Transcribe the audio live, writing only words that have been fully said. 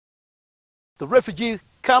The refugee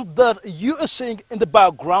camp that you are seeing in the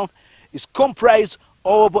background is comprised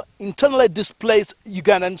of internally displaced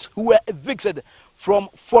Ugandans who were evicted from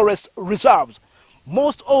forest reserves.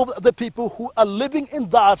 Most of the people who are living in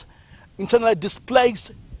that internally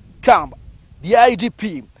displaced camp, the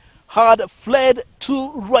IDP, had fled to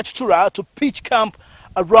Rwachitura to pitch camp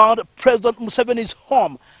around President Museveni's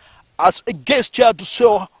home as a gesture to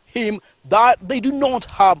show him that they do not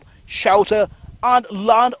have shelter and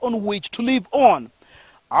land on which to live on.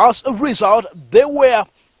 As a result, they were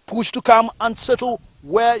pushed to come and settle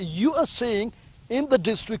where you are seeing in the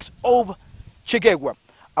district of Kyegegwa.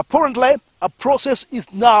 Apparently, a process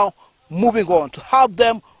is now moving on to have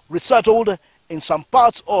them resettled in some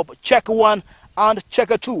parts of Kyaka 1 and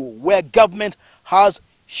Kyaka 2, where government has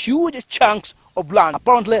huge chunks of land,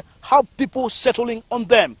 apparently have people settling on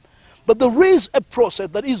them. But there is a process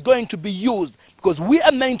that is going to be used, because we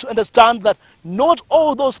are meant to understand that not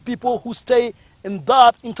all those people who stay in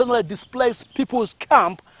that internally displaced people's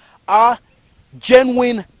camp are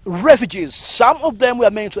genuine refugees. Some of them we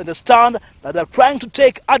are meant to understand that they're trying to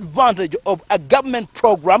take advantage of a government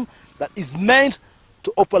program that is meant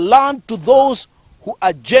to offer land to those who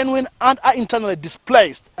are genuine and are internally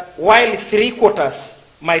displaced. While 3/4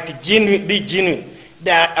 might be genuine,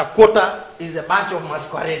 a quarter is a bunch of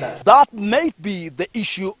masqueraders. That may be the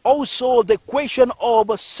issue. Also, the question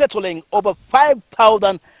of settling over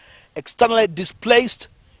 5,000 externally displaced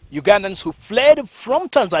Ugandans who fled from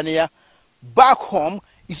Tanzania back home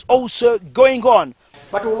is also going on.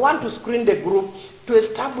 But we want to screen the group to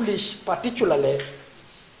establish particularly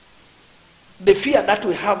the fear that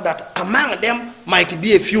we have that among them might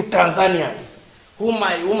be a few Tanzanians who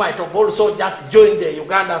might have also just joined the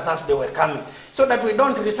Ugandans as they were coming. So that we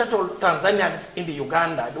don't resettle Tanzanians in the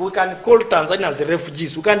Uganda. We can call Tanzanians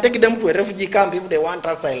refugees. We can take them to a refugee camp if they want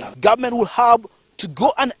asylum. Government will have to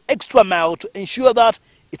go an extra mile to ensure that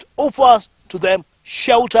it offers to them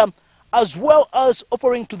shelter as well as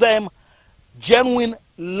offering to them genuine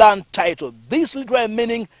land title. This literally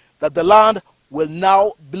meaning that the land will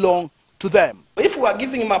now belong to them. If we are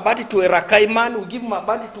giving Mabati to a Rakai man, we give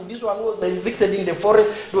Mabati to this one who was evicted in the forest,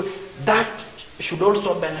 that should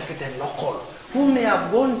also benefit a local who may have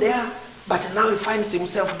gone there, but now he finds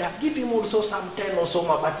himself there. Give him also some 10 or so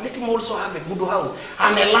more, but let him also have a good house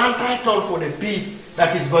and a land title for the peace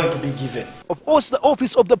that is going to be given. Of course, the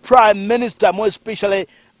office of the Prime Minister, more especially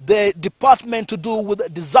the Department to do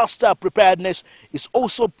with Disaster Preparedness, is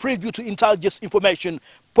also privy to intelligence information,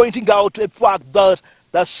 pointing out the fact that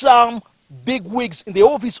there are some big wigs in the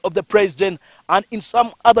office of the President and in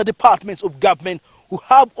some other departments of government who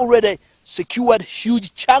have already secured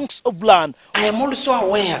huge chunks of land. I am also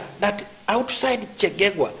aware that outside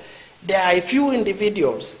Kyegegwa, there are a few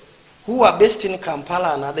individuals who are based in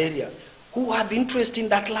Kampala and other areas who have interest in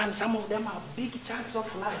that land. Some of them have big chunks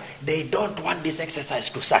of land. They don't want this exercise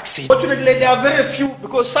to succeed. Fortunately, there are very few,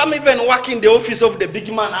 because some even work in the office of the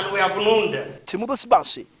big man, and we have known them. Timothy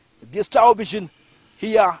Sibasi, Disaster Vision,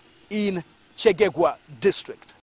 here in Kyegegwa District.